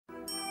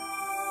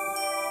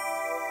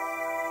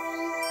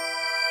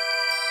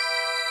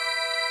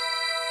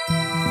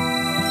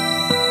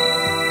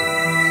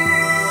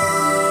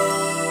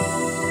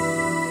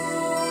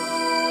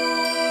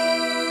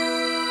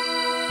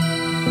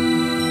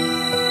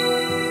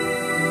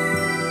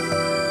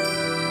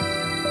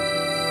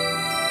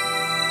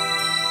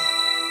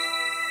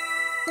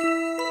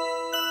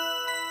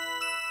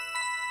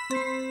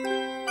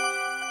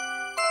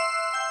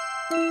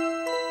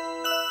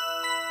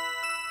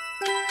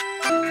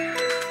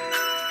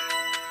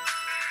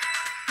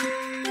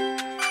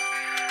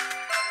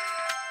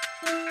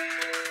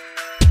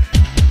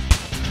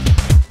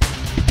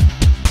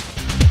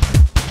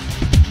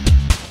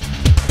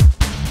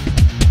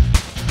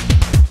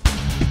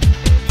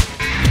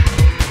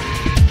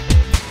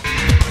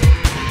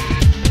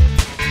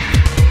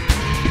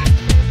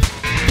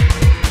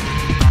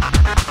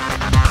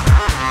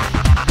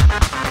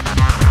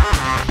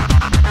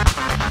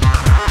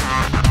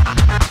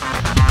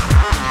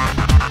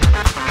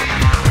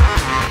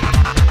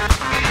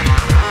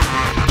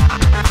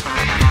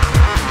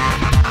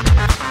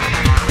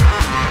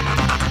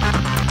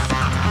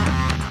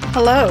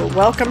Hello,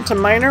 welcome to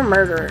Minor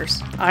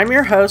Murderers. I'm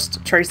your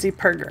host, Tracey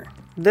Perger.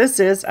 This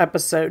is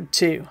episode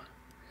 2.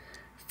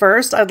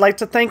 First, I'd like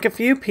to thank a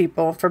few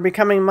people for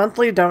becoming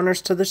monthly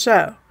donors to the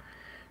show.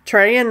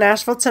 Trey in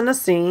Nashville,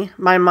 Tennessee,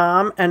 my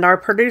mom, and our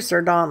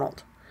producer,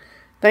 Donald.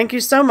 Thank you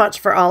so much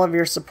for all of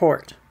your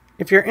support.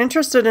 If you're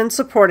interested in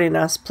supporting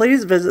us,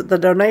 please visit the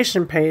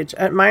donation page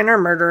at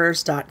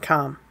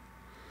minormurderers.com.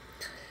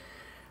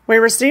 We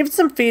received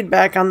some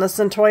feedback on the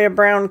Centoya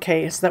Brown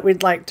case that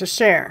we'd like to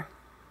share.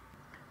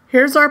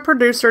 Here's our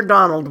producer,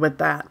 Donald, with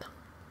that.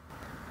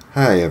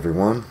 Hi,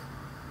 everyone.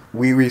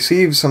 We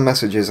received some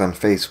messages on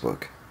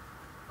Facebook.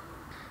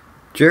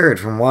 Jared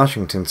from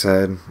Washington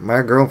said,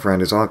 "My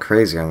girlfriend is all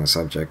crazy on the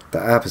subject, the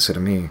opposite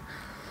of me.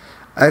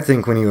 I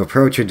think when you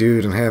approach a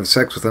dude and have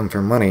sex with him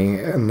for money,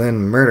 and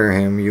then murder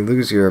him, you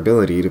lose your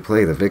ability to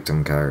play the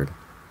victim card."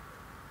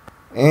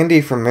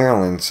 Andy from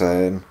Maryland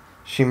said,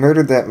 "She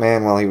murdered that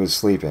man while he was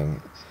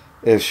sleeping.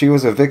 If she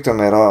was a victim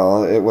at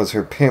all, it was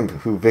her pimp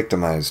who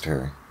victimized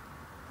her."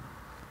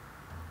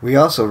 We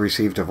also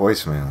received a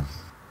voicemail.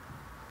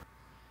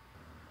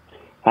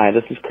 Hi,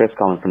 this is Chris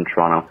calling from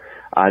Toronto.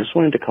 I just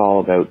wanted to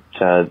call about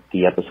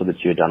the episode that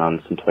you had done on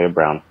Centoya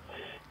Brown.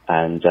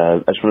 And I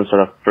just want to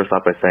start off first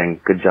off by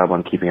saying good job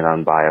on keeping it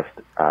unbiased.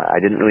 I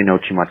didn't really know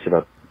too much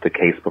about the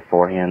case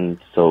beforehand,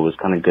 so it was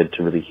kind of good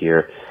to really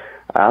hear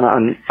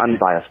an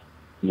unbiased,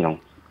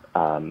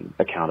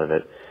 account of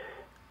it.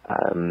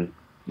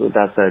 With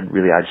that said,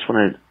 really, I just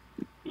want to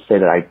say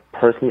that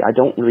I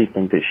don't really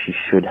think that she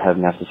should have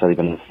necessarily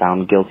been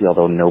found guilty,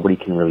 although nobody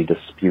can really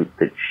dispute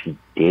that she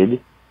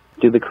did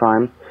do the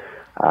crime.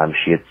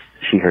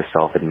 She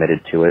herself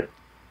admitted to it.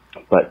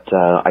 But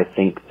I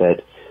think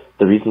that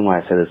the reason why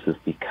I say this is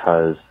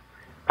because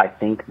I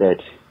think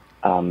that,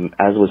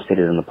 as was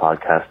stated in the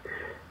podcast,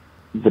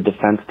 the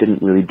defense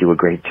didn't really do a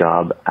great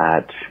job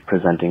at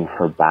presenting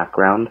her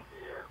background,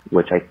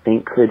 which I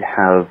think could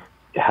have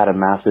had a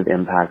massive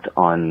impact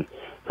on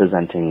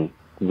presenting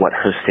what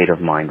her state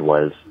of mind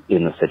was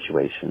in the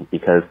situation.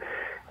 Because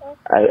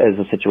as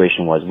the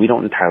situation was, we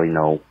don't entirely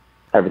know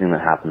everything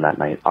that happened that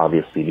night,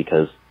 obviously,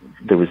 because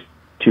there was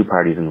 2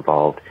 parties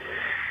involved,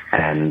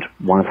 and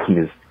one of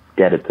them is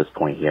dead at this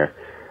point here.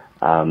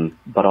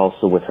 But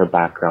also with her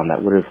background,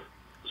 that would have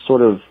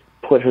sort of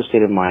put her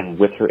state of mind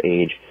with her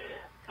age,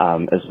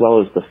 as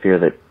well as the fear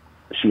that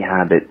she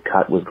had that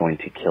Cut was going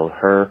to kill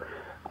her,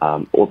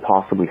 or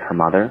possibly her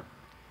mother,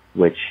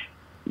 which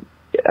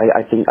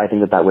I think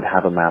that would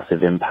have a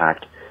massive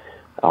impact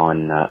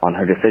on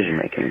her decision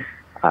making.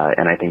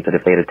 And I think that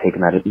if they had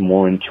taken that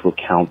more into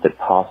account, that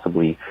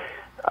possibly,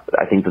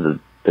 I think that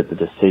the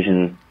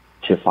decision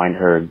to find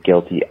her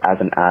guilty as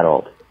an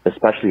adult,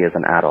 especially as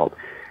an adult,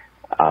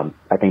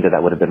 I think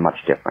that would have been much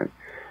different.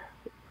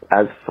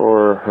 As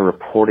for her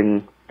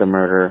reporting the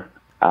murder,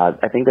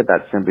 I think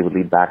that simply would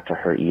lead back to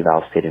her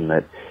eval stating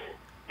that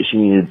she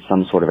needed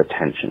some sort of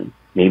attention.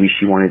 Maybe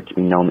she wanted to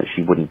be known that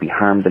she wouldn't be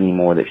harmed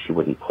anymore, that she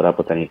wouldn't put up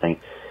with anything.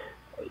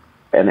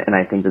 And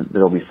I think that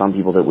there'll be some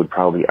people that would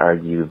probably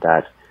argue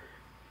that,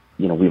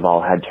 we've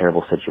all had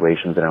terrible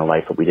situations in our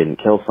life that we didn't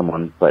kill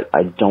someone, but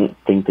I don't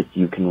think that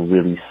you can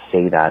really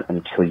say that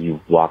until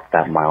you've walked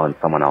that mile in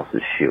someone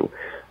else's shoe.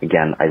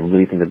 Again, I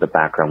really think that the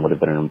background would have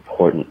been an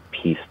important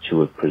piece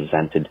to have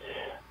presented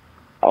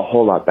a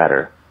whole lot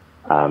better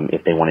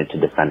if they wanted to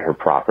defend her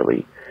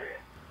properly.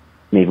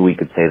 Maybe we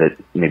could say that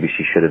maybe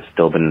she should have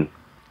still been,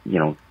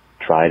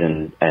 tried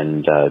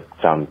and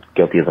found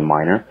guilty as a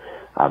minor,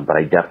 but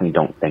I definitely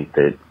don't think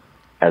that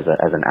as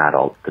an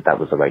adult that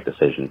was the right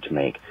decision to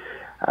make.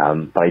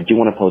 But I do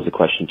want to pose a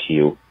question to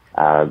you.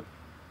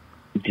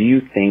 Do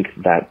you think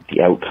that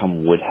the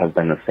outcome would have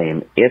been the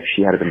same if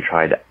she had been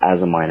tried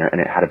as a minor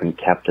and it had been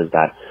kept as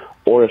that,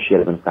 or if she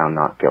had been found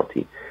not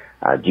guilty?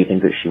 Do you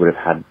think that she would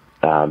have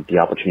had the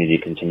opportunity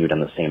to continue down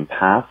the same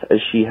path as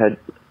she had,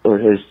 or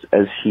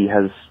as she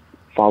has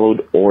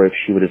followed, or if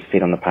she would have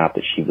stayed on the path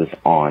that she was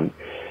on?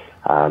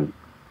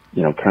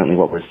 Currently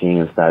what we're seeing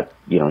is that,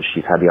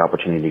 she's had the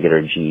opportunity to get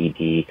her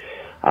GED,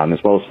 as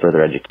well as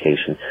further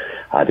education,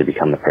 to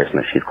become the person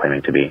that she's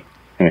claiming to be.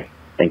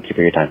 Thank you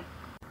for your time.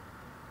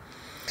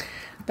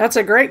 That's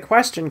a great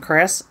question,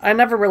 Chris. I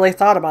never really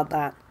thought about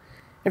that.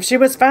 If she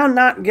was found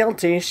not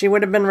guilty, she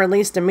would have been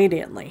released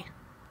immediately.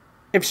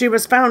 If she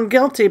was found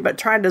guilty but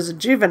tried as a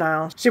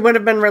juvenile, she would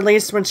have been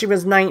released when she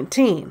was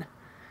 19.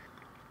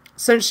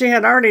 Since she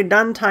had already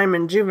done time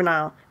in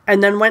juvenile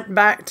and then went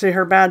back to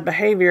her bad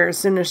behavior as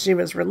soon as she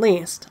was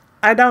released,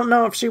 I don't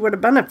know if she would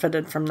have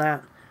benefited from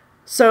that.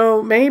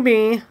 So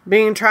maybe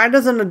being tried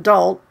as an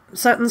adult,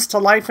 sentenced to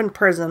life in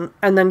prison,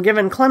 and then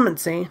given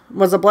clemency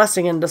was a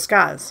blessing in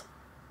disguise.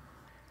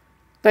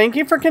 Thank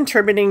you for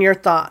contributing your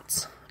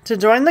thoughts. To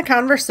join the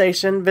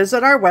conversation,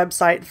 visit our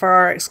website for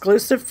our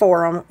exclusive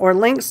forum or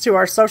links to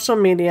our social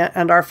media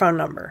and our phone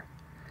number.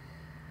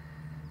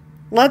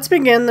 Let's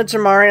begin the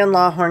Jamarion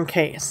Lawhorn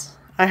case.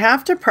 I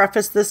have to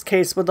preface this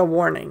case with a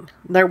warning.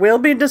 There will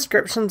be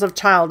descriptions of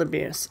child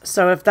abuse,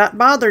 so if that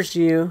bothers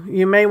you,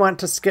 you may want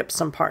to skip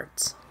some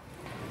parts.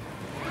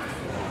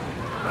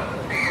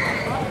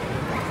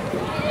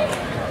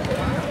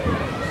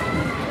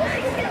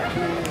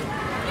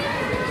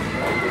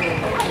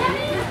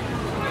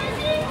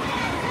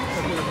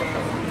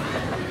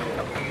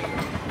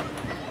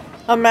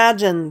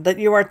 Imagine that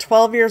you are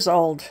 12 years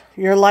old.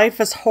 Your life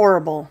is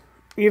horrible.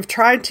 You've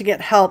tried to get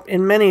help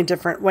in many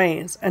different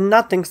ways, and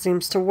nothing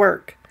seems to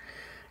work.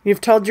 You've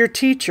told your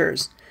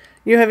teachers.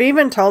 You have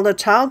even told a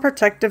Child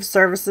Protective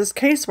Services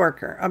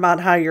caseworker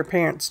about how your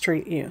parents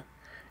treat you.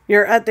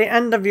 You're at the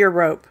end of your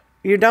rope.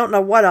 You don't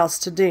know what else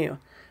to do,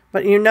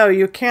 but you know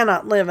you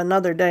cannot live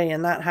another day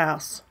in that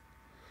house.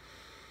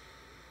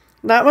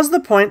 That was the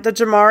point that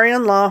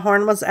Jamarion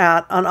Lawhorn was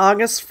at on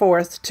August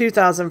 4th,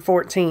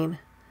 2014.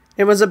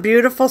 It was a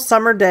beautiful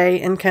summer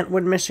day in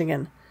Kentwood,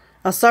 Michigan,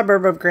 a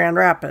suburb of Grand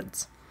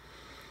Rapids.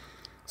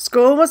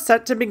 School was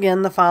set to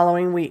begin the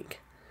following week.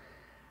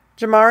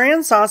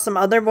 Jamarion saw some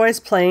other boys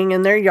playing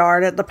in their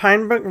yard at the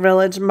Pinebrook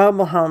Village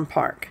Mobile Home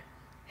Park.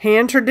 He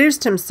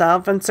introduced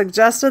himself and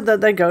suggested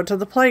that they go to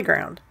the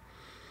playground.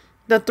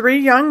 The three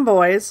young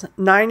boys,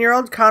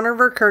 9-year-old Connor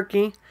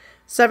Verkerke,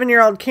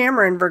 7-year-old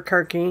Cameron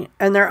Verkerke,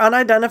 and their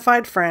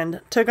unidentified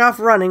friend, took off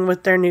running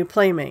with their new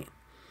playmate.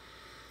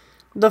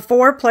 The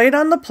four played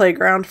on the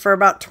playground for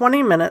about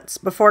 20 minutes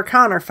before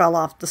Connor fell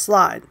off the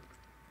slide.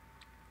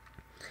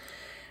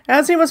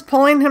 As he was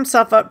pulling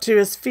himself up to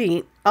his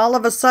feet, all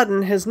of a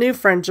sudden his new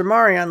friend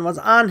Jamarion was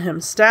on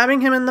him,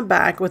 stabbing him in the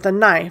back with a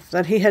knife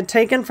that he had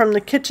taken from the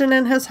kitchen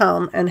in his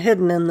home and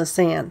hidden in the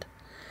sand.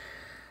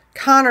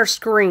 Connor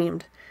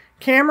screamed.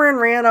 Cameron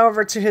ran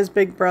over to his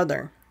big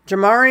brother.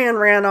 Jamarion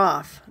ran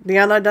off. The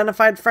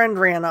unidentified friend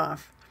ran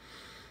off.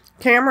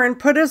 Cameron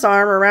put his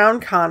arm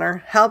around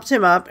Connor, helped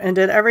him up, and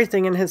did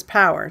everything in his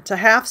power to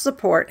half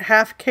support,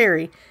 half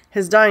carry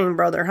his dying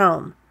brother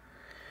home.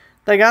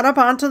 They got up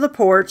onto the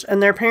porch,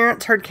 and their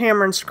parents heard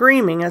Cameron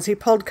screaming as he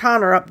pulled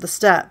Connor up the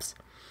steps.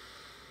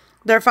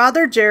 Their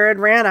father, Jared,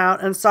 ran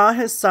out and saw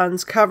his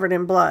sons covered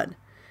in blood.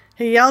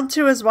 He yelled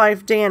to his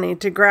wife, Danny,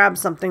 to grab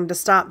something to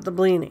stop the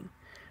bleeding.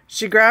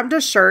 She grabbed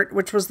a shirt,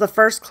 which was the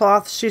first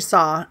cloth she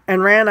saw,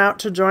 and ran out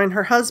to join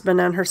her husband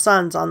and her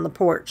sons on the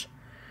porch.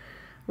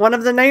 One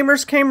of the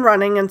neighbors came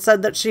running and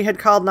said that she had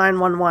called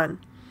 911.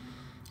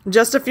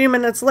 Just a few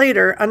minutes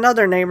later,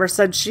 another neighbor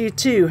said she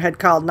too had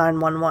called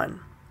 911.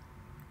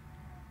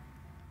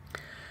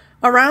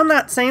 Around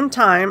that same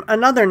time,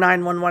 another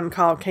 911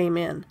 call came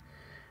in.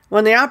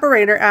 When the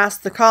operator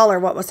asked the caller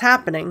what was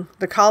happening,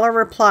 the caller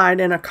replied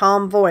in a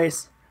calm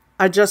voice,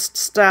 "I just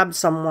stabbed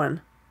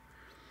someone."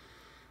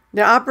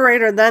 The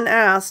operator then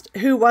asked,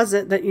 "Who was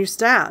it that you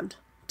stabbed?"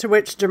 To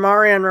which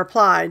Jamarion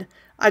replied,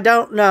 "I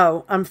don't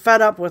know. I'm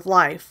fed up with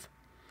life."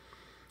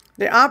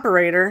 The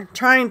operator,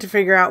 trying to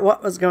figure out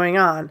what was going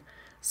on,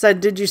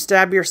 said, "Did you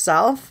stab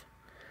yourself?"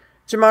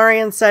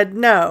 Jamarion said,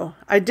 "No,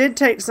 I did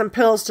take some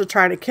pills to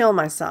try to kill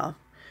myself.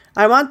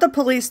 I want the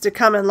police to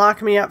come and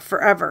lock me up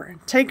forever.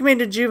 Take me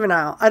to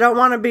juvenile. I don't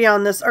want to be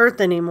on this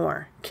earth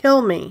anymore.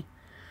 Kill me."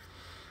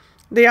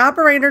 The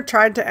operator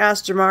tried to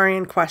ask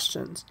Jamarion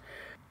questions.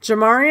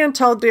 Jamarion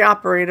told the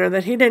operator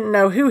that he didn't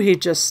know who he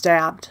just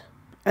stabbed,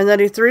 and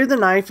that he threw the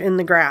knife in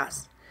the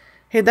grass.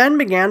 He then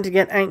began to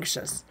get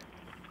anxious.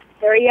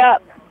 Hurry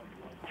up.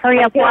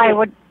 Hurry up, why?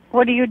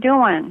 What are you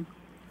doing?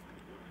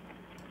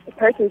 The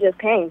person just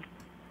came.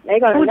 They're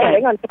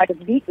gonna try to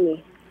beat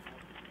me.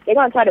 They're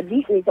gonna try to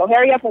beat me, so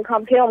hurry up and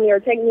come kill me or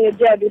take me to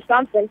jail, do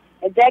something,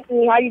 and ask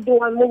me how you do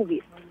on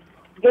movies.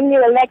 Give me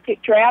an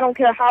electric tray. I don't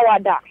care how I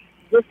die.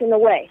 Just in the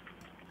way.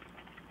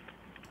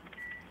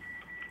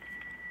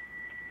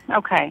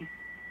 Okay.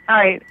 All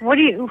right.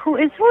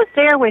 Who's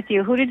there with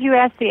you? Who did you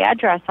ask the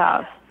address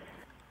of?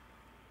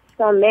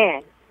 Some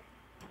man.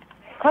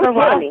 Come For kill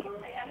what? me.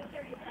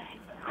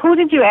 Who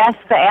did you ask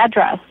the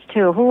address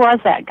to? Who was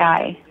that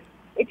guy?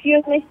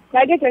 Excuse me?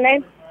 Can I get your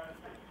name?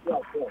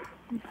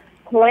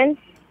 Quinn?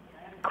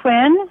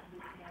 Quinn?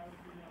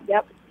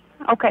 Yep.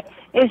 Okay.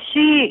 Is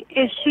he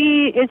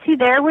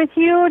there with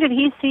you? Did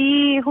he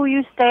see who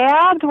you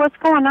stabbed? What's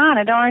going on?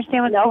 I don't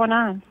understand what's going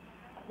on.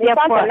 They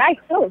found the knife,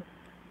 too.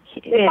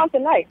 They found the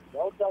knife.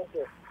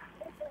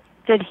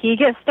 Did he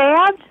get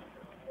stabbed?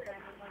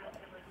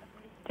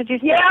 Did you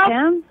stab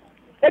him?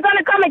 They're going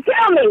to come and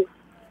kill me.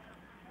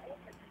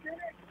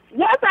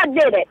 Yes, I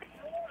did it.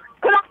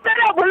 Because I'm fed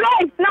up with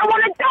life and I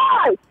want to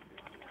die.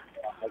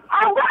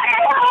 I'm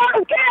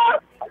going to kill.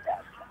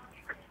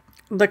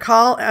 The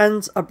call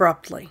ends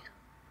abruptly.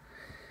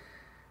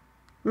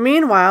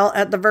 Meanwhile,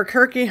 at the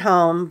Verkerke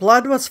home,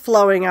 blood was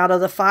flowing out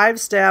of the 5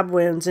 stab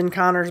wounds in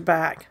Connor's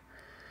back.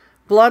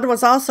 Blood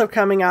was also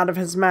coming out of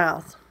his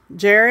mouth.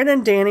 Jared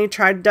and Danny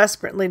tried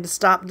desperately to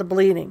stop the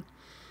bleeding.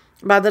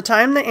 By the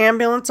time the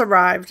ambulance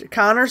arrived,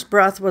 Connor's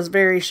breath was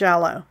very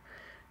shallow.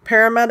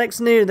 Paramedics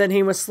knew that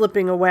he was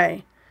slipping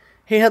away.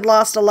 He had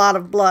lost a lot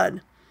of blood.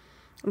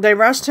 They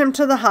rushed him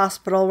to the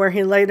hospital where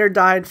he later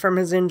died from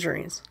his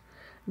injuries.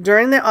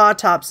 During the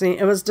autopsy,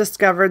 it was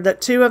discovered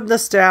that 2 of the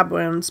stab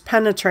wounds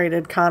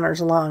penetrated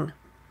Connor's lung.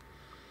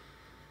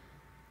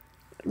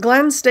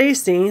 Glenn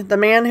Stacy, the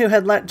man who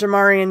had let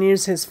Jamarion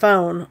use his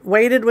phone,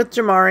 waited with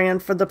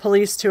Jamarion for the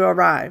police to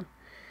arrive.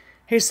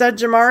 He said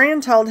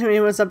Jamarion told him he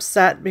was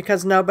upset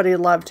because nobody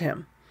loved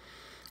him.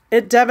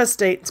 "It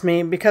devastates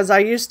me because I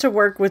used to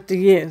work with the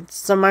youth,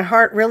 so my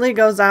heart really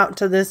goes out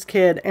to this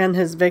kid and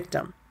his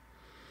victim."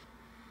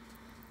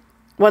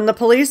 When the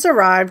police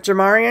arrived,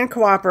 Jamarion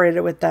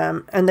cooperated with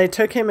them, and they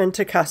took him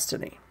into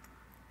custody.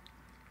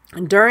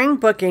 During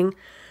booking,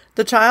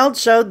 the child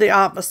showed the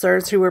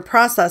officers who were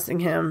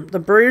processing him the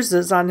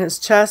bruises on his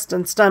chest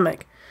and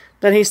stomach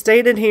that he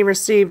stated he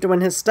received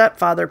when his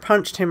stepfather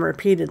punched him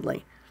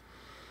repeatedly.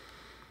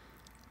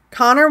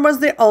 Connor was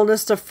the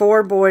oldest of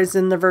 4 boys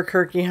in the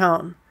Verkerke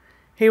home.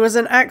 He was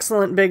an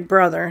excellent big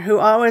brother who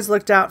always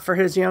looked out for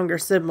his younger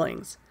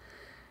siblings.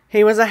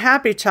 He was a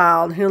happy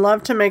child who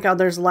loved to make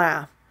others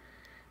laugh.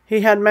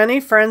 He had many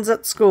friends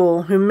at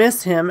school who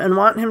miss him and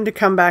want him to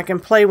come back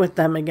and play with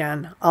them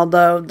again,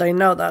 although they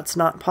know that's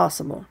not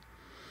possible.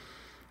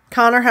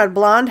 Connor had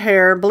blonde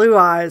hair, blue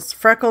eyes,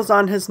 freckles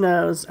on his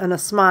nose, and a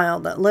smile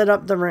that lit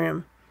up the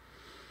room.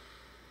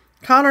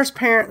 Connor's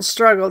parents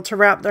struggled to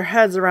wrap their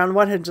heads around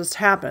what had just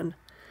happened.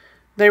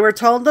 They were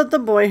told that the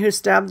boy who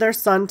stabbed their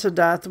son to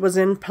death was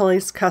in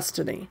police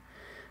custody.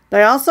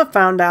 They also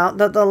found out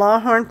that the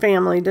Lawhorn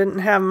family didn't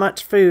have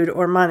much food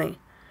or money.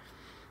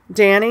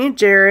 Danny,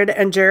 Jared,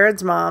 and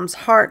Jared's mom's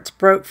hearts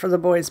broke for the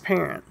boy's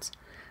parents.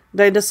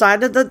 They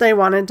decided that they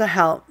wanted to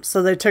help,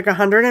 so they took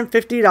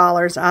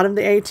 $150 out of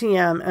the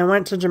ATM and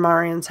went to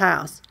Jamarion's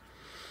house.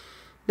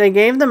 They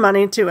gave the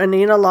money to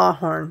Anita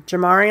Lawhorn,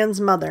 Jamarion's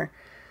mother,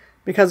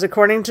 because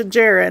according to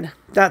Jared,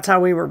 that's how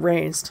we were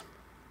raised.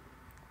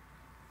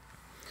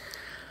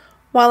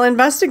 While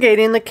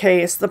investigating the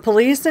case, the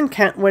police in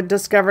Kentwood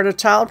discovered a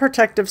Child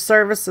Protective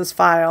Services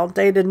file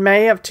dated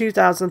May of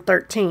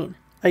 2013,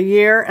 a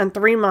year and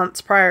 3 months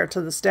prior to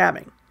the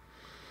stabbing.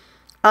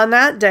 On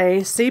that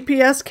day,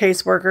 CPS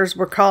caseworkers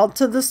were called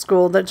to the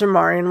school that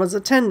Jamarion was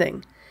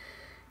attending.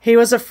 He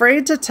was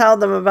afraid to tell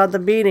them about the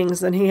beatings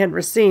that he had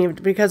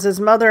received because his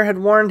mother had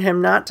warned him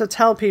not to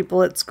tell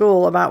people at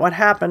school about what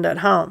happened at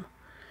home.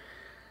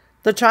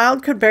 The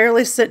child could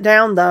barely sit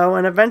down, though,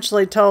 and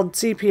eventually told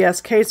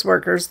CPS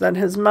caseworkers that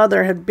his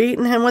mother had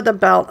beaten him with a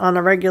belt on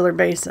a regular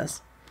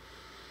basis.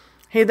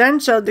 He then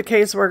showed the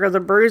caseworker the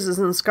bruises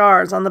and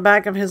scars on the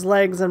back of his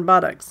legs and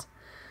buttocks.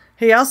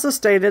 He also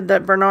stated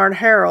that Bernard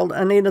Harold,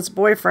 Anita's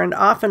boyfriend,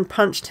 often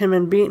punched him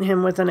and beat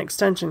him with an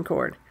extension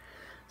cord.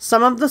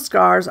 Some of the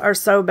scars are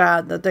so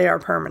bad that they are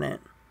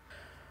permanent.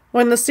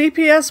 When the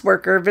CPS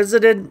worker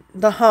visited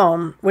the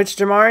home, which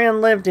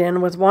Jamarion lived in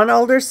with 1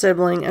 older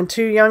sibling and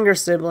 2 younger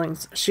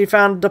siblings, she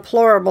found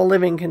deplorable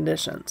living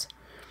conditions.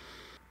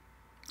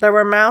 There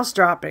were mouse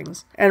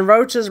droppings and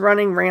roaches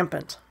running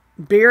rampant.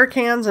 Beer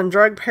cans and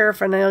drug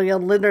paraphernalia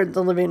littered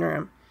the living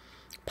room.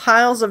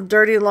 Piles of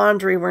dirty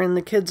laundry were in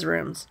the kids'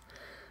 rooms.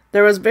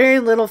 There was very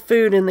little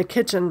food in the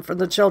kitchen for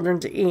the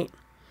children to eat.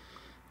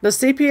 The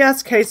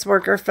CPS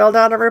caseworker filled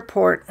out a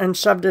report and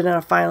shoved it in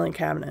a filing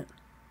cabinet.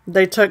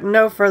 They took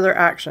no further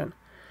action.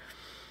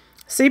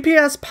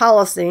 CPS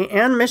policy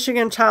and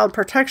Michigan child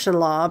protection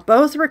law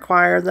both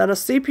require that a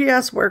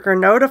CPS worker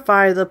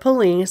notify the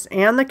police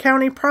and the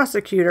county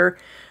prosecutor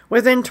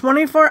within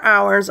 24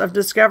 hours of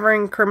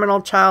discovering criminal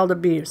child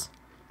abuse.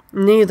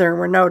 Neither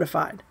were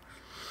notified.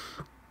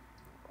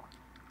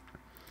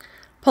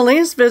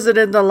 Police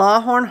visited the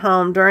Lawhorn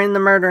home during the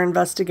murder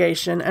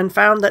investigation and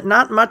found that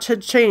not much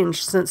had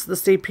changed since the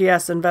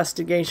CPS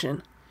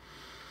investigation.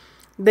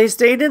 They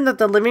stated that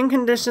the living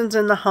conditions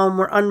in the home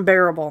were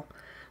unbearable.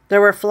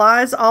 There were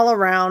flies all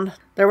around.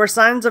 There were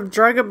signs of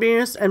drug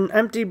abuse and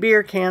empty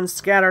beer cans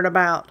scattered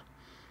about.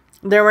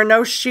 There were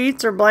no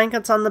sheets or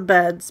blankets on the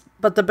beds,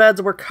 but the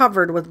beds were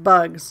covered with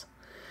bugs.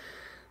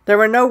 There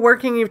were no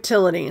working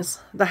utilities.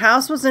 The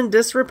house was in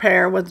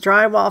disrepair with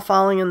drywall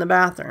falling in the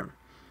bathroom.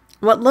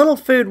 What little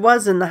food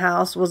was in the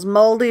house was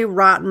moldy,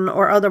 rotten,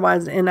 or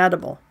otherwise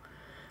inedible.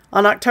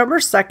 On October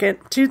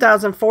 2nd,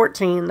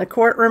 2014, the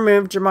court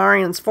removed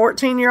Jamarion's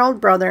 14-year-old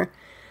brother,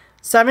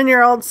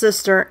 7-year-old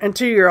sister, and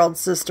 2-year-old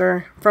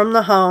sister from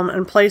the home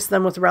and placed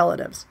them with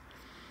relatives.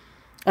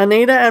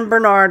 Anita and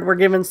Bernard were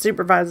given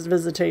supervised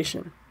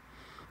visitation.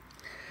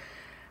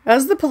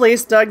 As the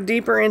police dug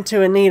deeper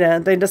into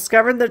Anita, they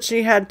discovered that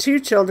she had 2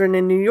 children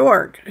in New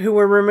York who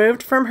were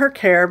removed from her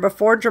care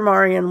before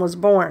Jamarion was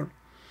born.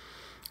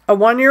 A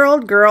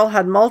 1-year-old girl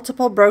had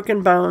multiple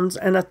broken bones,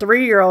 and a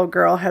 3-year-old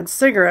girl had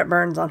cigarette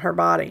burns on her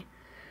body.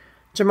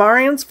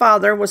 Jamarion's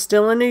father was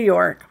still in New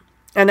York,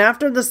 and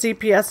after the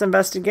CPS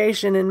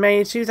investigation in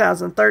May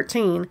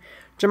 2013,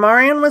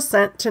 Jamarion was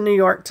sent to New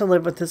York to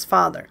live with his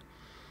father.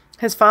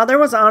 His father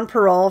was on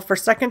parole for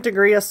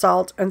 2nd-degree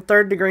assault and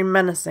 3rd-degree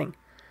menacing.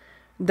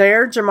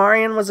 There,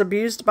 Jamarion was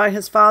abused by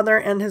his father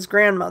and his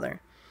grandmother.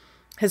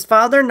 His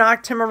father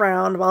knocked him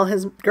around while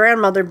his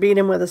grandmother beat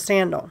him with a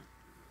sandal.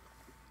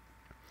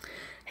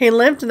 He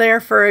lived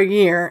there for a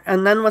year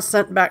and then was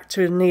sent back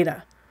to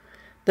Anita.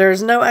 There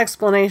is no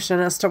explanation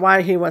as to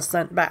why he was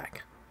sent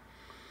back.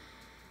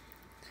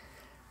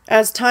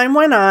 As time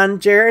went on,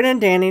 Jared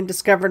and Danny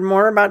discovered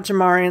more about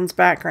Jamarion's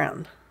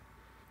background.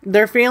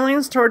 Their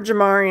feelings toward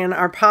Jamarion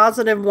are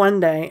positive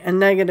one day and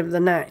negative the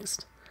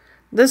next.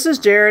 This is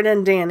Jared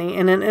and Danny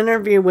in an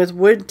interview with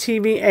Wood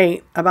TV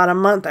 8 about a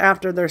month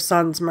after their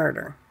son's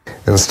murder.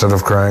 Instead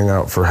of crying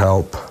out for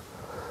help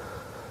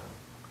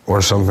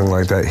or something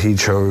like that, he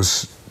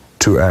chose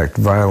to act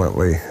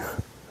violently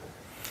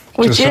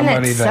Which in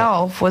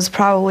itself was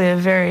probably a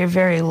very,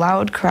 very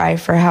loud cry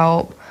for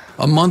help.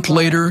 A month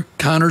later,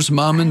 Connor's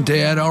mom and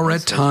dad are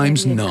at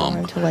times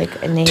numb.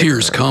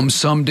 Tears come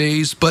some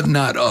days, but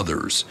not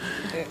others.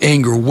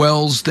 Anger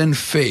wells, then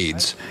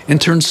fades,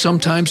 and turns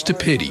sometimes to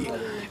pity,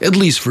 at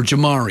least for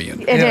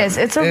Jamarion. It is.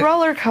 It's a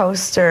roller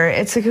coaster.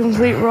 It's a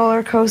complete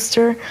roller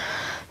coaster.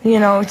 You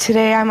know,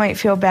 today I might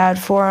feel bad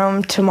for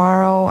him.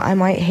 Tomorrow I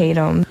might hate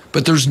him.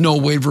 But there's no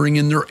wavering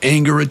in their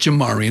anger at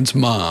Jamarion's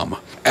mom.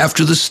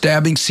 After the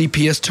stabbing,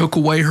 CPS took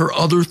away her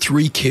other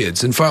 3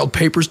 kids and filed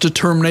papers to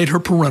terminate her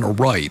parental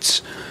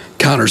rights.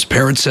 Connor's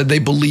parents said they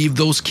believed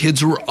those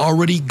kids were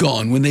already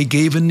gone when they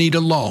gave Anita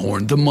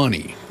Lawhorn the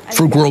money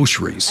for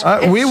groceries.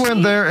 We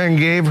went there and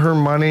gave her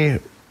money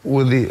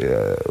with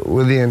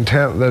the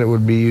intent that it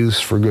would be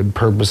used for good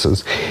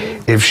purposes.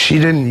 If she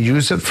didn't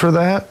use it for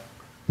that,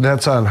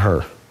 that's on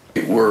her.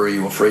 Where are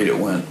you afraid it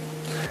went?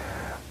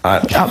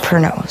 Up her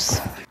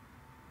nose.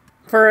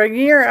 For a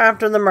year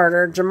after the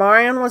murder,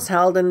 Jamarion was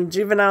held in a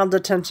juvenile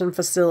detention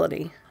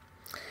facility.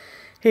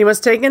 He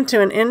was taken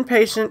to an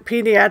inpatient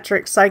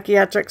pediatric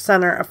psychiatric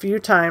center a few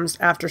times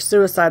after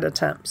suicide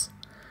attempts.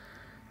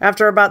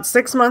 After about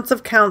 6 months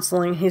of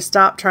counseling, he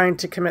stopped trying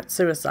to commit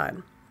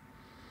suicide.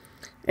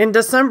 In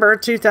December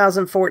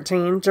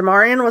 2014,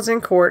 Jamarion was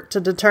in court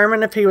to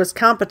determine if he was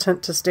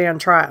competent to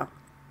stand trial.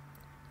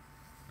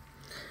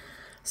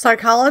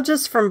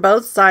 Psychologists from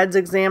both sides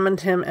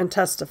examined him and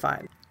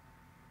testified.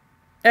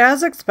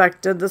 As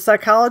expected, the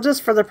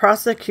psychologist for the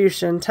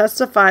prosecution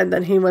testified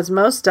that he was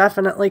most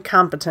definitely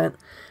competent,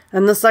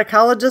 and the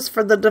psychologist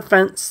for the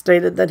defense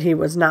stated that he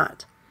was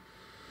not.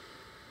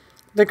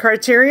 The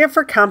criteria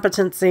for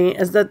competency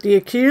is that the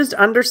accused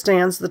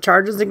understands the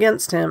charges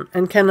against him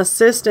and can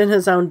assist in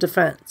his own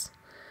defense.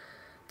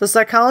 The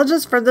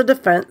psychologist for the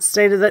defense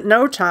stated that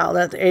no child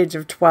at the age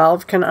of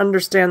 12 can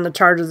understand the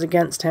charges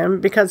against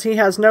him because he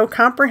has no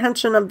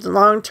comprehension of the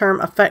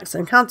long-term effects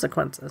and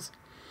consequences.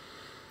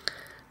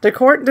 The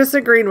court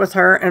disagreed with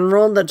her and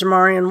ruled that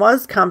Jamarion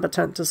was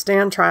competent to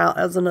stand trial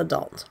as an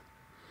adult.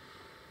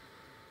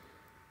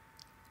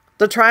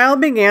 The trial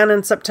began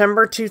in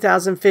September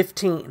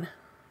 2015.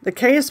 The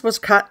case was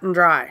cut and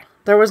dry.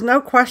 There was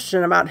no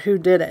question about who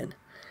did it.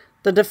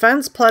 The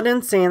defense pled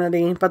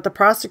insanity, but the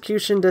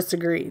prosecution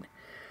disagreed.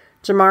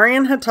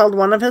 Jamarion had told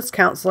one of his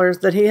counselors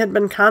that he had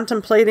been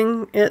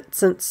contemplating it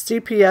since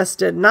CPS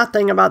did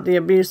nothing about the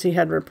abuse he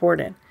had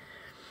reported.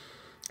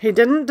 He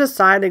didn't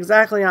decide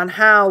exactly on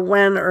how,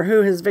 when, or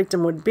who his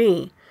victim would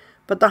be,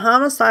 but the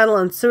homicidal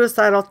and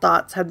suicidal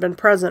thoughts had been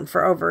present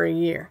for over a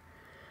year.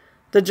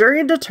 The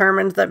jury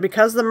determined that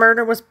because the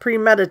murder was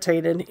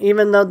premeditated,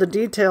 even though the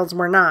details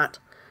were not,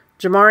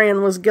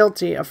 Jamarion was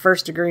guilty of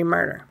first-degree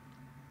murder.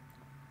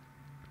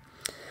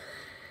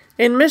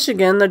 In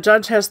Michigan, the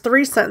judge has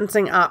 3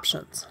 sentencing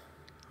options.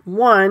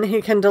 1,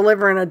 he can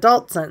deliver an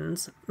adult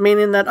sentence,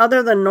 meaning that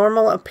other than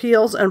normal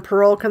appeals and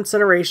parole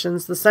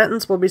considerations, the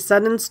sentence will be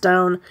set in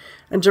stone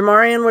and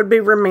Jamarion would be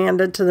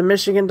remanded to the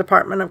Michigan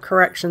Department of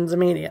Corrections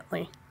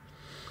immediately.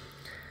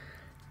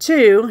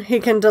 2, he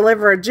can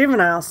deliver a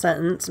juvenile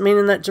sentence,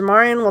 meaning that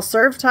Jamarion will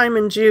serve time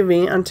in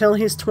juvie until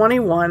he's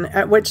 21,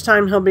 at which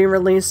time he'll be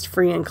released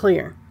free and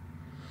clear.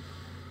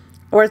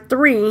 Or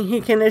 3, he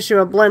can issue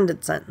a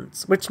blended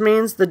sentence, which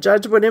means the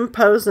judge would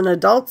impose an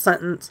adult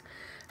sentence.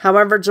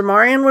 However,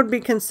 Jamarion would be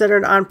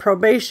considered on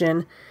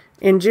probation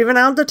in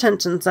juvenile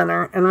detention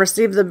center and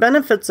receive the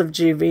benefits of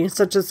juvie,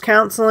 such as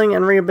counseling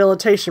and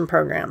rehabilitation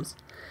programs.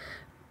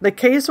 The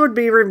case would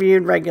be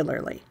reviewed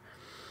regularly.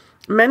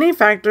 Many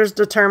factors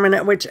determine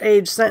at which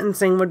age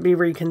sentencing would be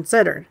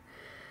reconsidered.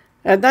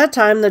 At that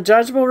time, the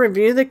judge will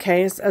review the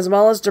case as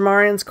well as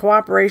Jamarion's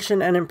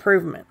cooperation and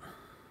improvement.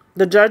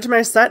 The judge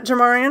may set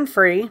Jamarion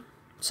free,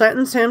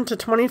 sentence him to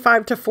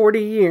 25 to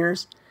 40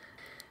 years,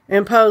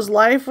 impose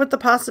life with the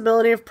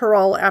possibility of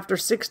parole after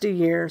 60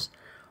 years,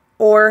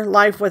 or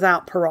life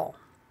without parole.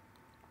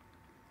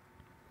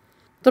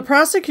 The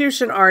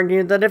prosecution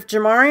argued that if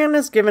Jamarion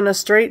is given a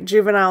straight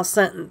juvenile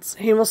sentence,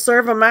 he will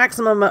serve a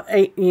maximum of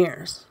 8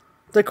 years.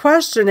 The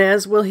question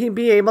is, will he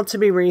be able to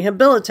be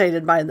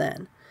rehabilitated by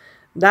then?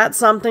 That's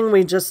something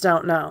we just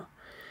don't know.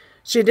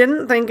 She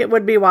didn't think it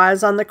would be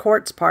wise on the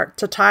court's part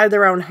to tie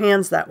their own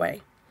hands that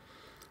way.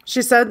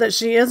 She said that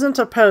she isn't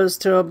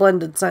opposed to a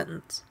blended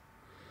sentence.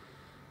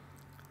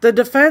 The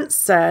defense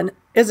said,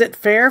 is it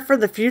fair for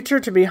the future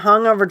to be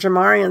hung over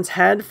Jamarion's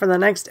head for the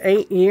next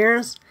 8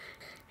 years?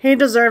 He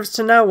deserves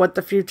to know what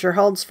the future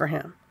holds for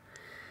him.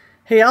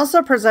 He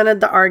also presented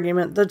the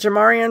argument that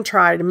Jamarion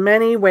tried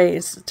many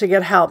ways to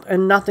get help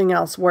and nothing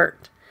else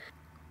worked.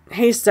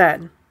 He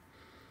said,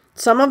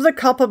 some of the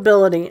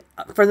culpability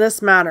for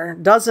this matter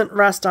doesn't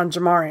rest on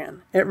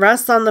Jamarion. It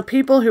rests on the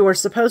people who were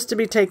supposed to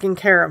be taking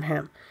care of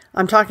him.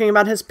 I'm talking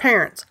about his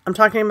parents. I'm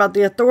talking about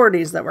the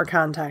authorities that were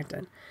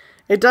contacted.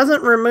 It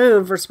doesn't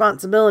remove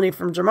responsibility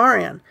from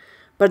Jamarion,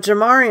 but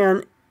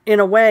Jamarion, in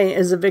a way,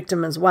 is a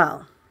victim as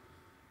well.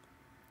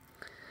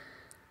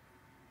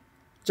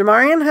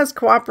 Jamarion has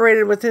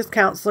cooperated with his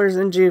counselors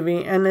in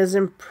juvie and has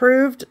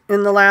improved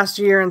in the last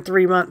year and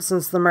 3 months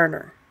since the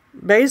murder.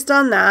 Based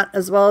on that,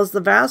 as well as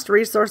the vast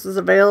resources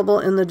available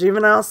in the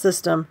juvenile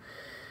system,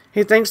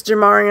 he thinks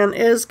Jamarion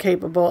is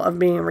capable of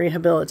being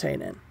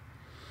rehabilitated.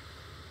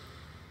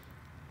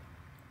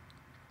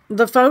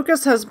 The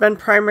focus has been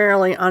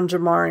primarily on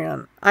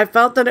Jamarion. I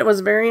felt that it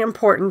was very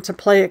important to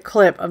play a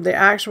clip of the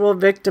actual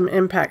victim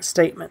impact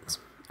statements.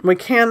 We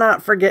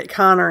cannot forget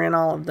Connor in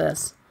all of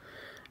this.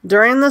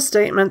 During the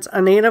statements,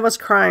 Anita was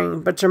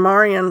crying, but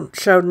Jamarion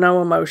showed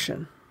no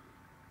emotion.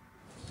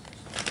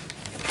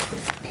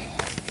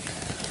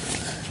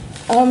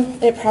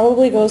 It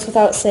probably goes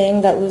without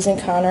saying that losing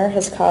Connor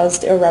has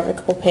caused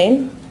irrevocable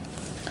pain.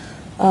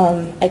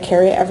 I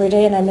carry it every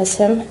day and I miss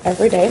him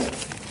every day.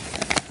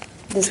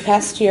 This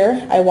past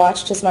year, I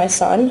watched as my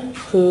son,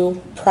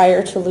 who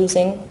prior to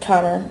losing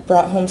Connor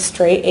brought home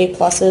straight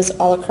A+s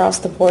all across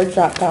the board,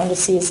 dropped down to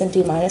C's and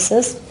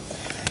D-minuses.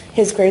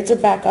 His grades are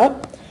back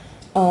up,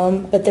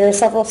 but there are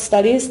several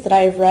studies that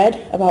I have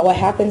read about what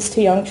happens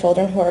to young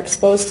children who are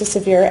exposed to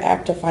severe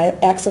acts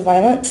of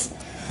violence.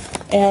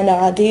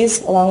 And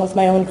these, along with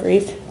my own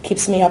grief,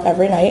 keeps me up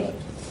every night.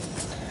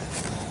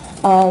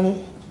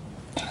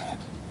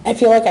 I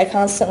feel like I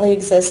constantly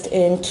exist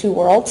in two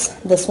worlds,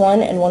 this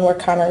one and one where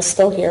Connor is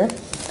still here.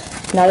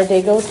 Not a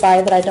day goes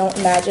by that I don't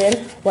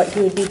imagine what he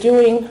would be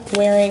doing,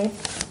 wearing,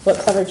 what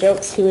clever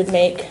jokes he would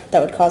make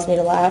that would cause me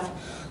to laugh.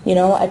 You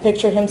know, I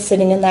picture him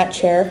sitting in that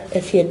chair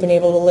if he had been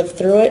able to live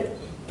through it,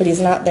 but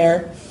he's not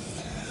there.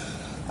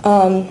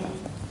 I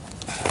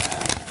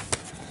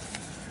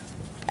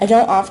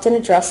don't often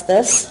address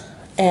this,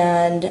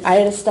 and I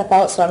had to step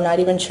out, so I'm not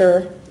even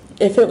sure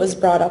if it was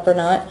brought up or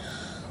not.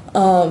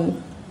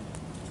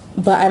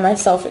 But I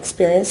myself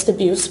experienced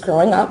abuse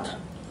growing up,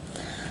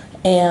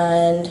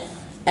 and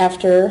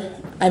after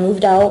I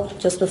moved out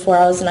just before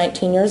I was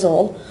 19 years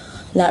old,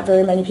 not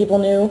very many people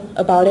knew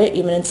about it,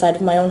 even inside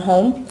of my own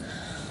home.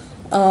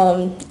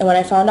 And when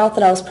I found out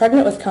that I was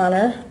pregnant with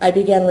Connor, I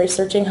began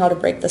researching how to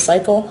break the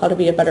cycle, how to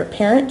be a better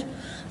parent.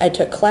 I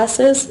took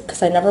classes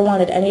because I never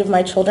wanted any of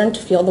my children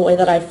to feel the way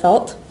that I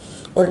felt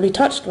or to be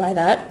touched by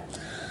that.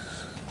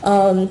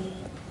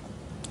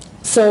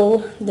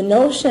 So the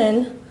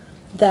notion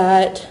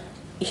that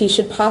he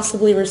should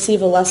possibly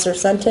receive a lesser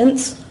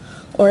sentence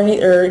or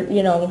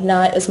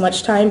not as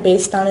much time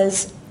based on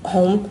his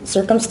home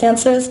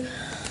circumstances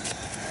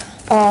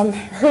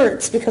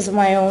hurts because of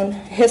my own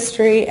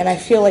history, and I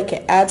feel like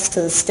it adds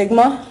to the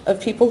stigma of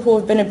people who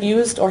have been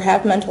abused or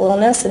have mental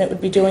illness, and it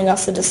would be doing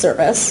us a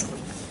disservice.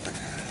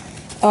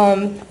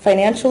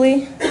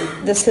 Financially,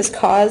 this has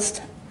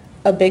caused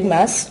a big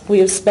mess. We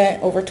have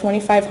spent over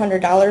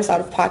 $2,500 out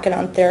of pocket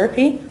on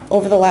therapy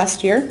over the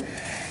last year.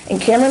 And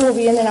Cameron will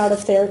be in and out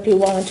of therapy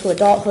well into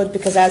adulthood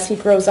because as he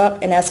grows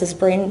up and as his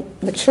brain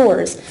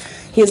matures,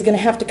 he is going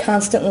to have to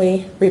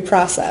constantly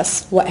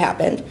reprocess what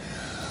happened.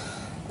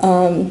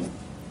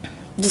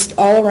 Just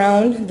all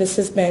around, this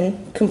has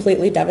been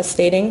completely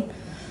devastating.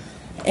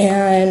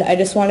 And I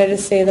just wanted to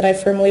say that I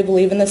firmly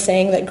believe in the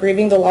saying that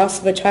grieving the loss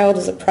of a child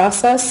is a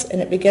process,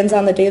 and it begins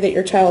on the day that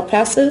your child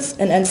passes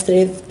and ends the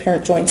day that the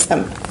parent joins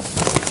them.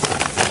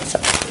 So,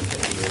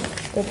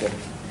 thank you.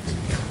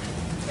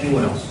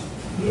 Anyone else?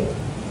 Yeah.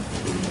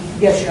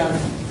 Yes, Your Honor.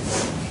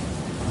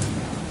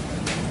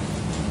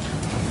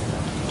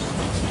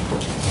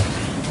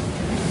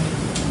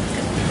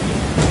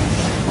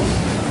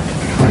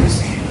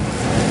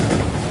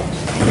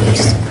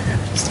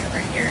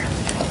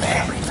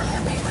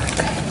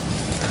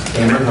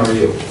 Cameron, how are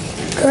you?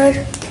 Good.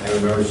 I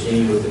remember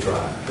seeing you at the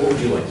trial. What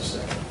would you like to say?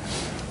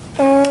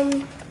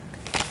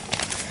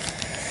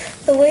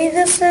 The way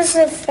this has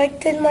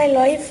affected my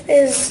life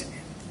is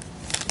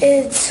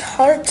it's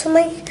hard to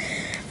make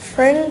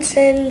friends,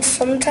 and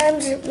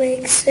sometimes it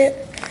makes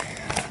it,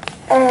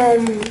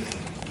 and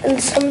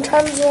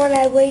sometimes when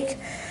I wake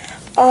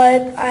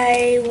up,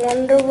 I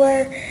wonder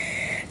where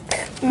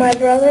my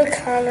brother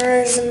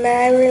Connor is, and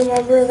then I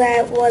remember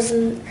that was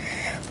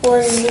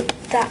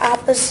the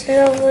opposite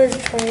of a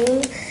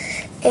dream,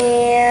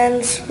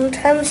 and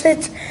sometimes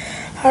it's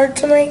hard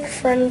to make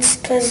friends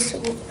because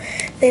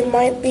they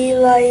might be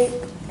like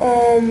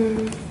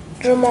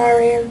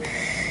Jamarion,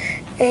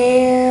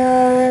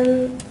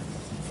 and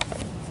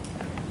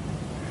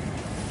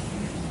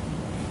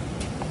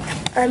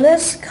I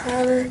miss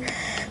Connor,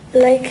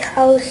 like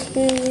how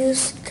he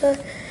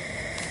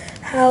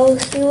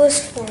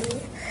was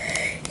funny.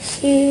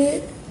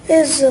 He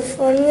is the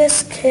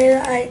funniest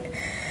kid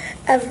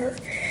ever.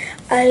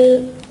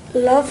 I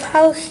love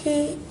how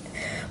he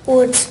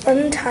would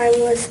spend time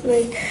with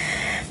me.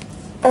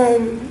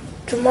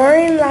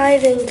 Jamarion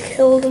lied and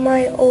killed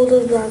my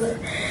older brother.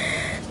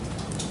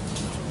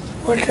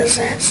 What does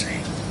that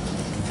say?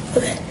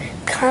 Okay.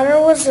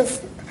 Connor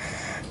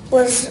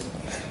was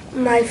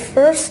my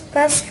first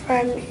best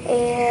friend,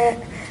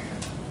 and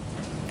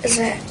is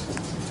that?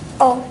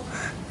 Oh,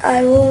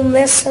 I will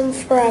miss him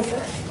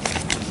forever.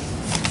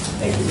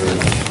 Thank you very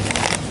much.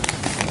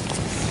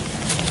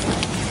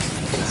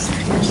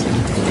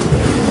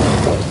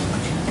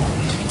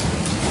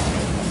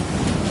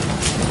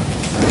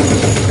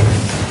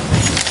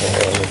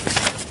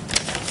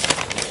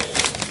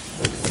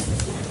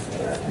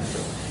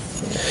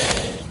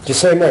 To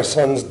say my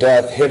son's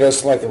death hit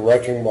us like a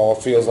wrecking ball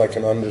feels like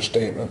an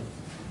understatement.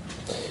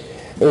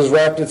 It has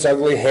wrapped its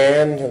ugly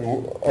hand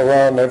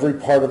around every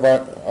part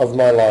of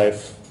my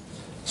life.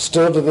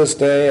 Still to this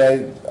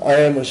day, I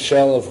am a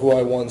shell of who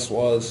I once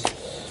was.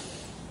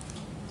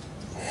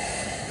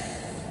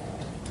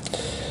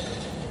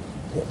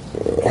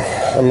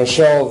 I'm a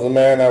shell of the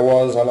man I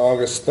was on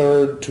August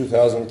 3rd,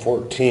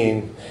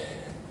 2014.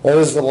 That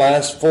is the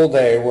last full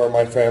day where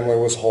my family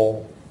was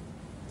whole.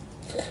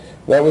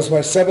 That was my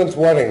 7th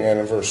wedding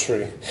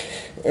anniversary,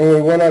 and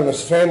we went on a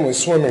family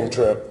swimming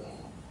trip.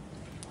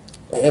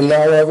 And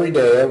now every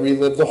day I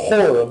relive the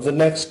horror of the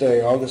next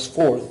day, August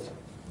 4th.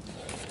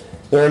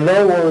 There are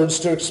no words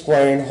to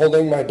explain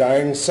holding my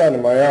dying son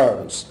in my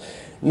arms.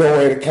 No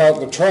way to count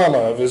the trauma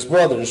of his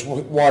brothers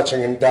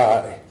watching him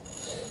die.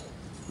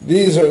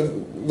 These are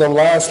the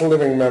last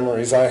living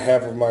memories I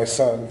have of my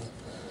son.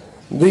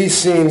 These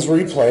scenes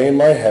replay in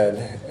my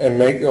head and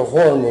make the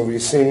horror movie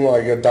seem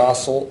like a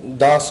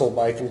docile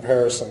by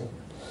comparison.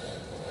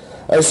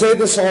 I say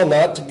this all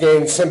not to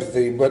gain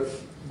sympathy, but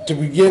to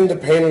begin to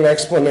paint an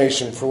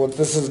explanation for what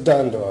this has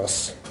done to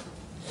us.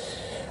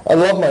 I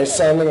love my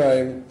son,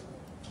 and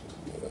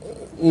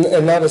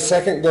not a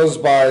second goes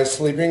by,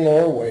 sleeping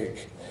or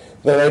awake,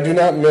 that I do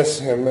not miss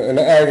him and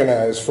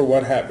agonize for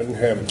what happened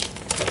to him.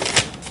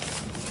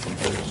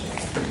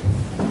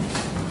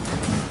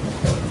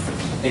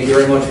 Thank you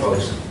very much,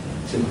 folks.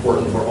 It's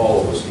important for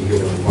all of us to hear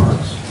the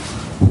remarks.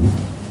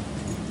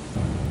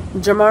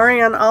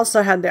 Jamarion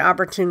also had the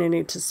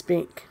opportunity to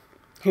speak.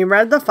 He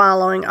read the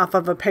following off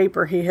of a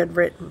paper he had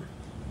written.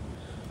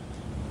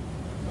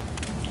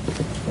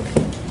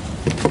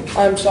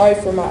 I'm sorry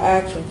for my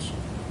actions.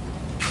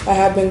 I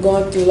have been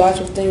going through lots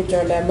of things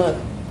during that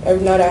month.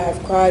 Every night I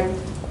have cried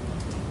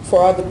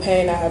for all the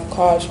pain I have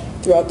caused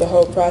throughout the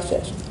whole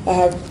process. I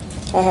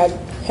have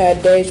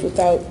had days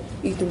without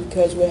eating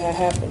because of what had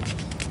happened.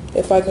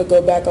 If I could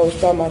go back, I would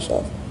stop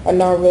myself. I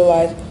now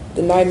realize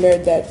the nightmare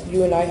that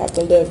you and I have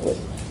to live with.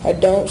 I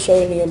don't show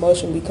any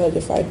emotion because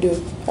if I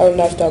do, I will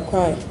not stop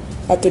crying.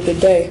 After the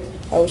day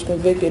I was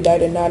convicted, I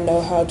did not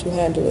know how to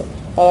handle it.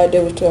 All I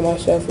did was tell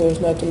myself it was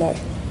nothing.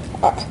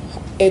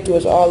 It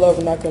was all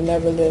over and I could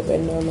never live a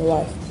normal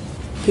life.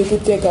 People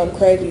think I'm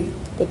crazy,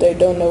 but they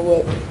don't know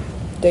what.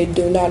 They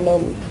do not know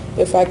me.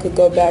 If I could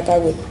go back, I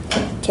would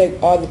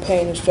take all the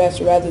pain and stress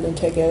rather than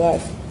take a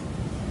life.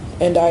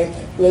 And I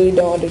really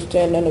don't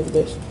understand none of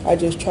this. I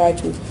just try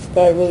to,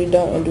 but I really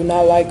don't and do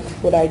not like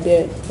what I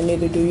did, and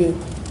neither do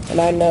you. And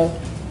I know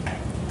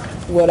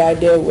what I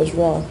did was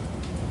wrong.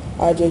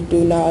 I just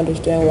do not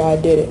understand why I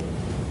did it.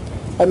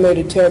 I made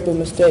a terrible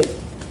mistake.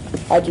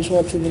 I just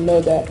want you to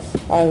know that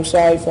I am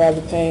sorry for all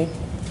the pain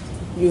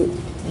you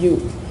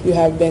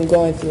have been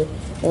going through.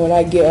 And when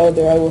I get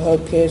older, I will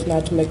help kids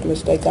not to make the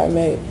mistake I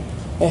made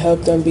and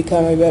help them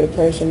become a better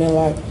person in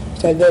life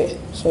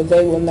so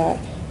they will not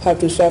have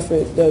to suffer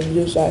the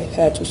abuse I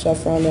had to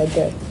suffer on that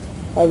day.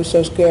 I was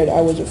so scared. I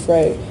was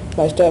afraid.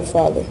 I was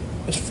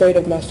afraid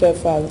of my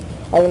stepfather.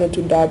 I wanted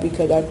to die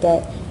because I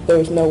thought there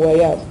was no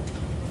way out.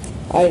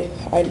 I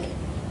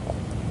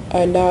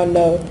now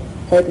know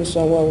hurting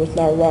someone was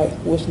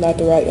not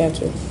the right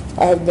answer.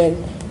 I have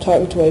been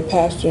talking to a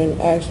pastor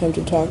and asked him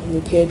to talk to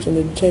the kids in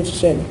the detention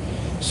center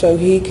so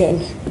he can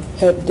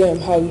help them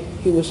how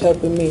he was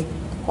helping me.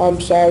 I'm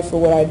sorry for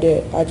what I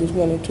did. I just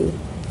wanted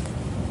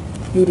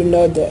you to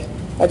know that.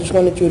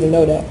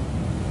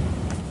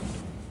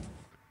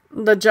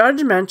 The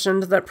judge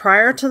mentioned that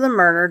prior to the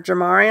murder,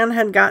 Jamarion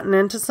had gotten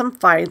into some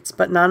fights,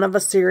 but none of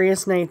a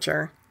serious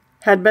nature,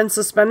 had been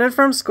suspended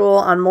from school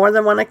on more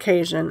than one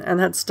occasion, and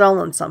had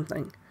stolen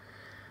something.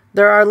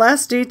 There are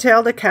less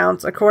detailed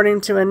accounts,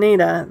 according to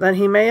Anita, that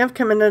he may have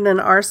committed an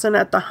arson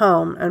at the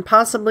home and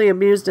possibly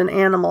abused an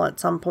animal at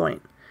some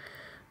point.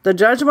 The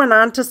judge went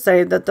on to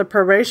say that the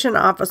probation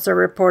officer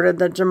reported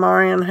that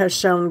Jamarion has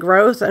shown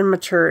growth and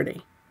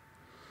maturity.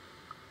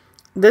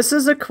 This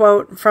is a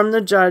quote from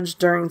the judge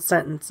during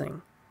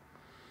sentencing.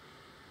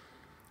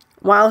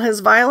 While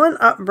his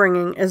violent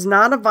upbringing is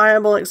not a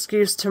viable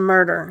excuse to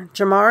murder,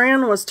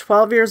 Jamarion was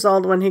 12 years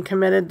old when he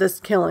committed this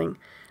killing,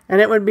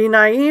 and it would be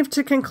naive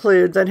to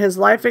conclude that his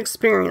life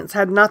experience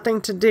had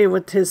nothing to do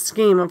with his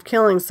scheme of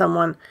killing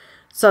someone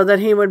so that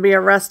he would be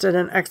arrested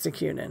and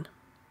executed.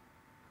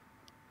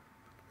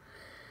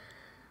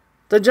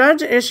 The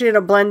judge issued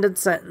a blended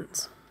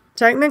sentence.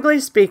 Technically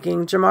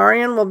speaking,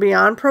 Jamarion will be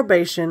on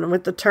probation,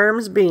 with the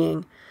terms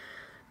being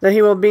that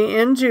he will be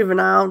in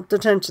juvenile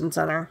detention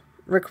center,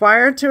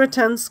 required to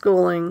attend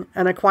schooling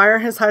and acquire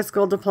his high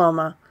school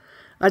diploma,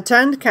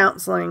 attend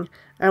counseling,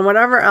 and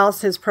whatever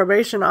else his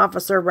probation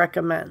officer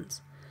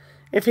recommends.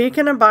 If he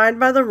can abide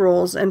by the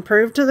rules and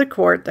prove to the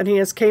court that he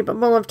is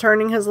capable of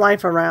turning his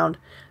life around,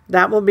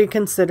 that will be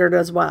considered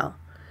as well.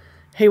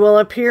 He will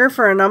appear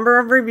for a number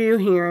of review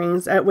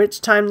hearings, at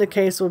which time the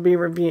case will be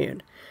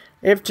reviewed.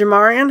 If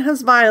Jamarion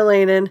has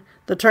violated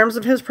the terms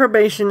of his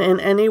probation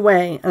in any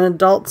way, an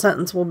adult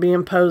sentence will be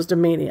imposed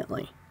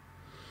immediately.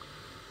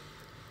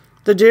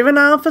 The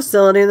juvenile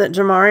facility that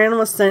Jamarion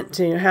was sent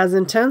to has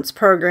intense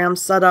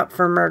programs set up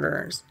for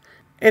murderers.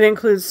 It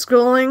includes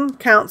schooling,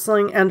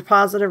 counseling, and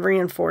positive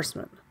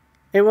reinforcement.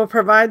 It will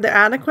provide the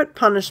adequate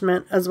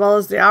punishment as well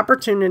as the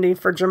opportunity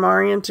for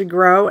Jamarion to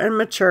grow and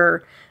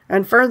mature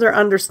and further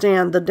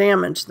understand the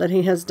damage that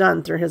he has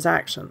done through his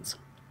actions.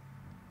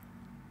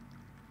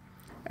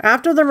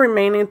 After the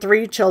remaining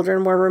 3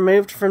 children were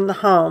removed from the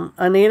home,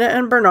 Anita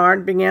and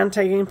Bernard began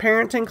taking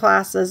parenting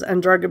classes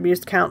and drug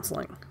abuse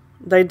counseling.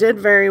 They did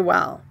very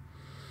well.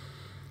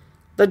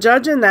 The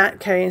judge in that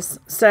case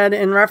said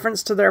in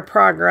reference to their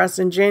progress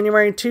in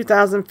January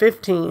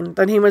 2015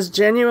 that he was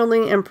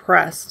genuinely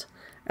impressed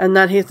and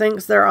that he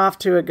thinks they're off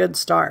to a good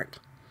start.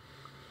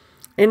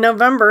 In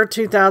November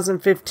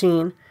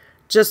 2015,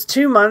 just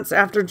 2 months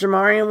after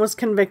Jamarion was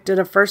convicted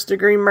of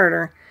first-degree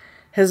murder,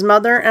 his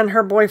mother and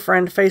her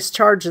boyfriend faced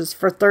charges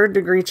for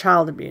third-degree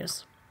child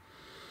abuse.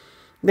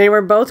 They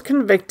were both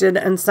convicted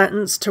and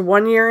sentenced to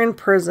 1 year in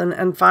prison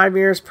and 5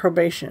 years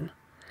probation.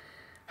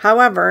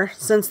 However,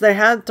 since they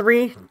had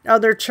 3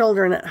 other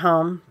children at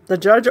home, the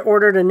judge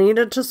ordered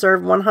Anita to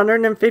serve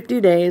 150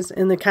 days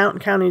in the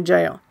Kent County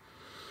Jail.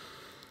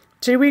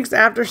 2 weeks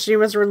after she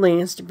was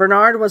released,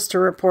 Bernard was to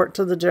report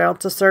to the jail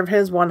to serve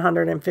his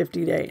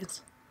 150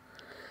 days.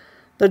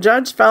 The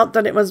judge felt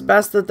that it was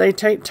best that they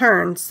take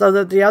turns so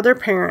that the other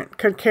parent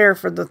could care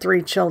for the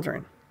 3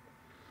 children.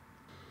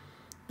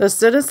 The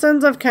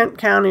citizens of Kent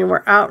County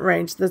were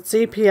outraged that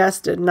CPS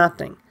did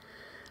nothing.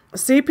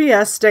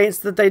 CPS states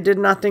that they did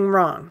nothing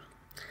wrong.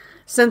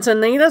 Since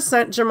Anita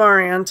sent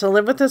Jamarion to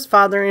live with his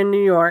father in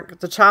New York,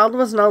 the child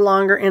was no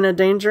longer in a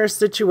dangerous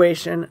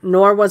situation,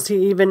 nor was he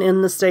even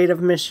in the state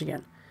of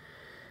Michigan.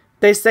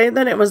 They say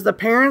that it was the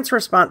parents'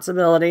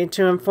 responsibility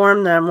to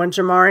inform them when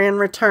Jamarion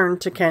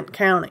returned to Kent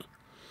County.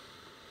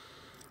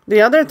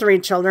 The other 3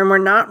 children were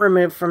not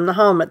removed from the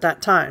home at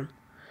that time.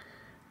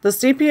 The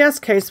CPS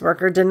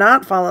caseworker did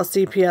not follow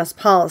CPS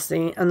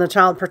policy and the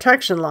child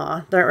protection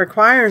law that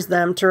requires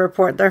them to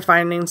report their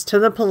findings to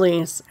the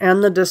police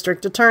and the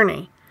district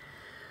attorney.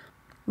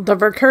 The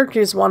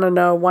Verkerkes want to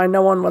know why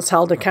no one was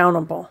held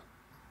accountable.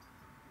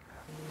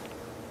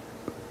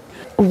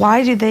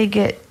 Why do they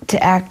get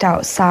to act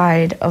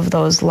outside of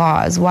those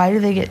laws? Why do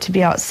they get to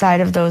be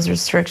outside of those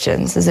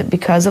restrictions? Is it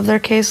because of their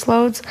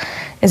caseloads?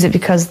 Is it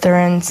because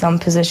they're in some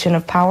position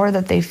of power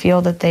that they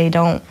feel that they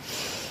don't,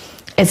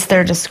 it's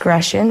their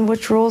discretion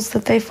which rules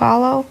that they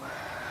follow?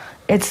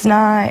 It's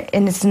not,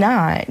 and it's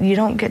not. You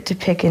don't get to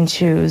pick and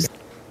choose.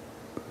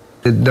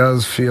 It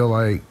does feel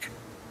like,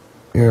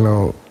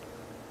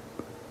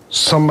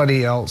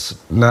 somebody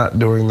else not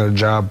doing their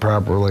job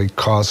properly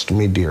cost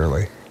me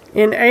dearly.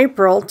 In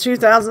April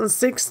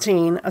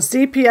 2016, a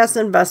CPS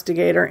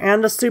investigator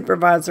and a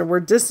supervisor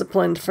were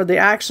disciplined for the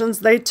actions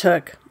they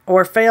took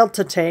or failed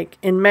to take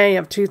in May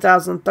of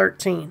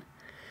 2013.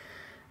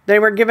 They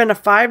were given a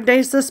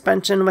 5-day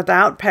suspension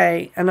without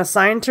pay and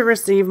assigned to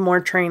receive more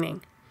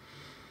training.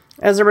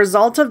 As a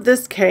result of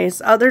this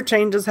case, other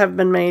changes have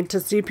been made to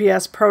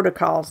CPS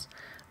protocols,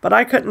 but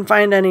I couldn't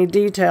find any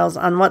details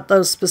on what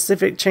those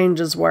specific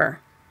changes were.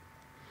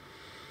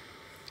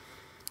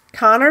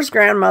 Connor's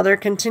grandmother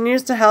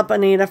continues to help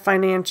Anita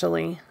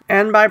financially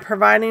and by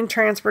providing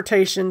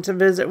transportation to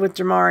visit with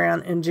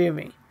Jamarion in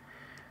juvie.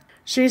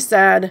 She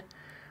said,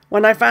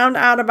 "When I found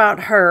out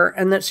about her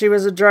and that she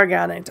was a drug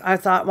addict, I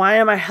thought, why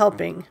am I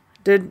helping?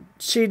 Did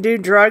she do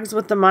drugs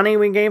with the money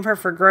we gave her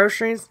for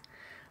groceries?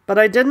 But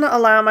I didn't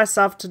allow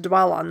myself to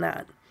dwell on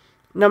that.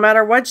 No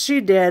matter what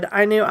she did,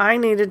 I knew I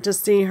needed to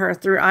see her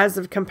through eyes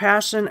of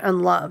compassion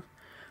and love.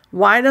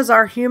 Why does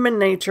our human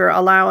nature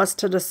allow us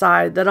to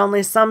decide that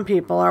only some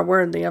people are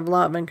worthy of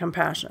love and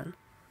compassion?"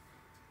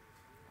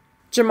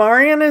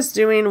 Jamarion is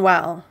doing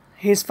well.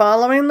 He's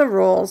following the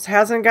rules,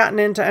 hasn't gotten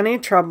into any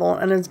trouble,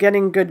 and is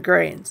getting good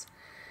grades.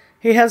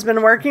 He has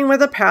been working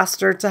with a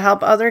pastor to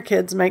help other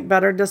kids make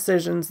better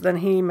decisions than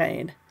he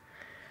made.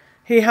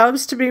 He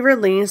hopes to be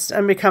released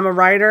and become a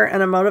writer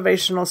and a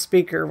motivational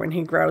speaker when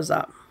he grows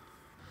up.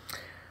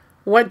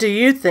 What do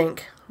you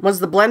think?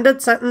 Was the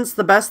blended sentence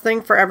the best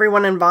thing for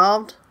everyone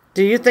involved?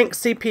 Do you think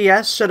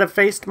CPS should have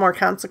faced more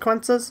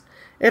consequences?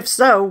 If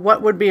so,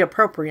 what would be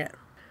appropriate?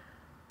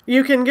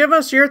 You can give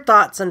us your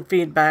thoughts and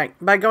feedback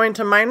by going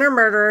to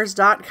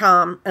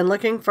minormurderers.com and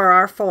looking for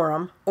our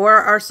forum, or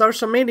our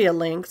social media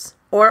links,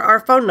 or our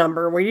phone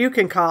number where you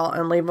can call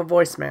and leave a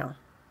voicemail.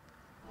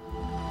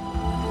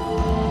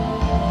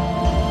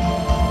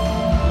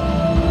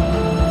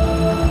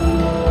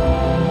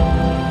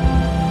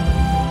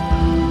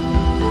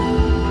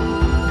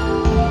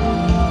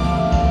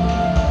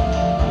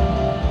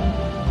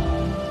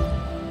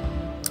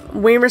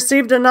 We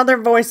received another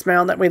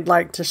voicemail that we'd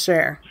like to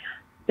share.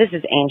 This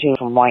is Angie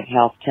from White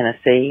House,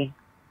 Tennessee.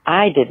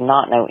 I did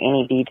not know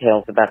any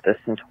details about the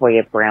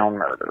Centoya Brown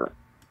murder.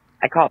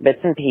 I caught bits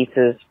and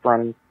pieces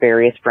from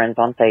various friends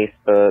on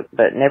Facebook,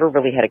 but never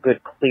really had a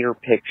good, clear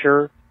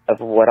picture of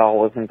what all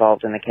was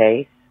involved in the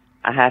case.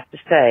 I have to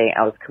say,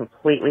 I was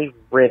completely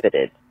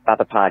riveted by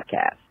the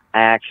podcast.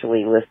 I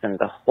actually listened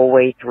the whole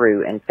way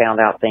through and found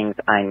out things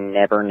I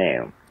never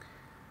knew.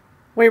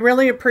 We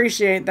really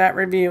appreciate that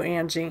review,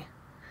 Angie.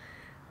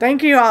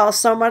 Thank you all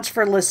so much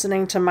for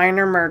listening to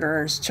Minor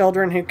Murderers,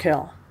 Children Who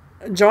Kill.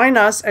 Join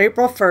us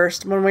April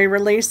 1st when we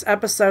release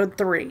episode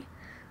 3.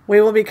 We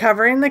will be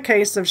covering the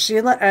case of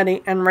Sheila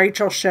Eddy and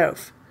Rachel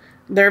Schoaf.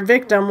 Their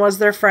victim was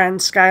their friend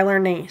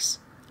Skylar Neese.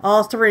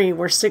 All three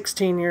were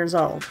 16 years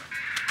old.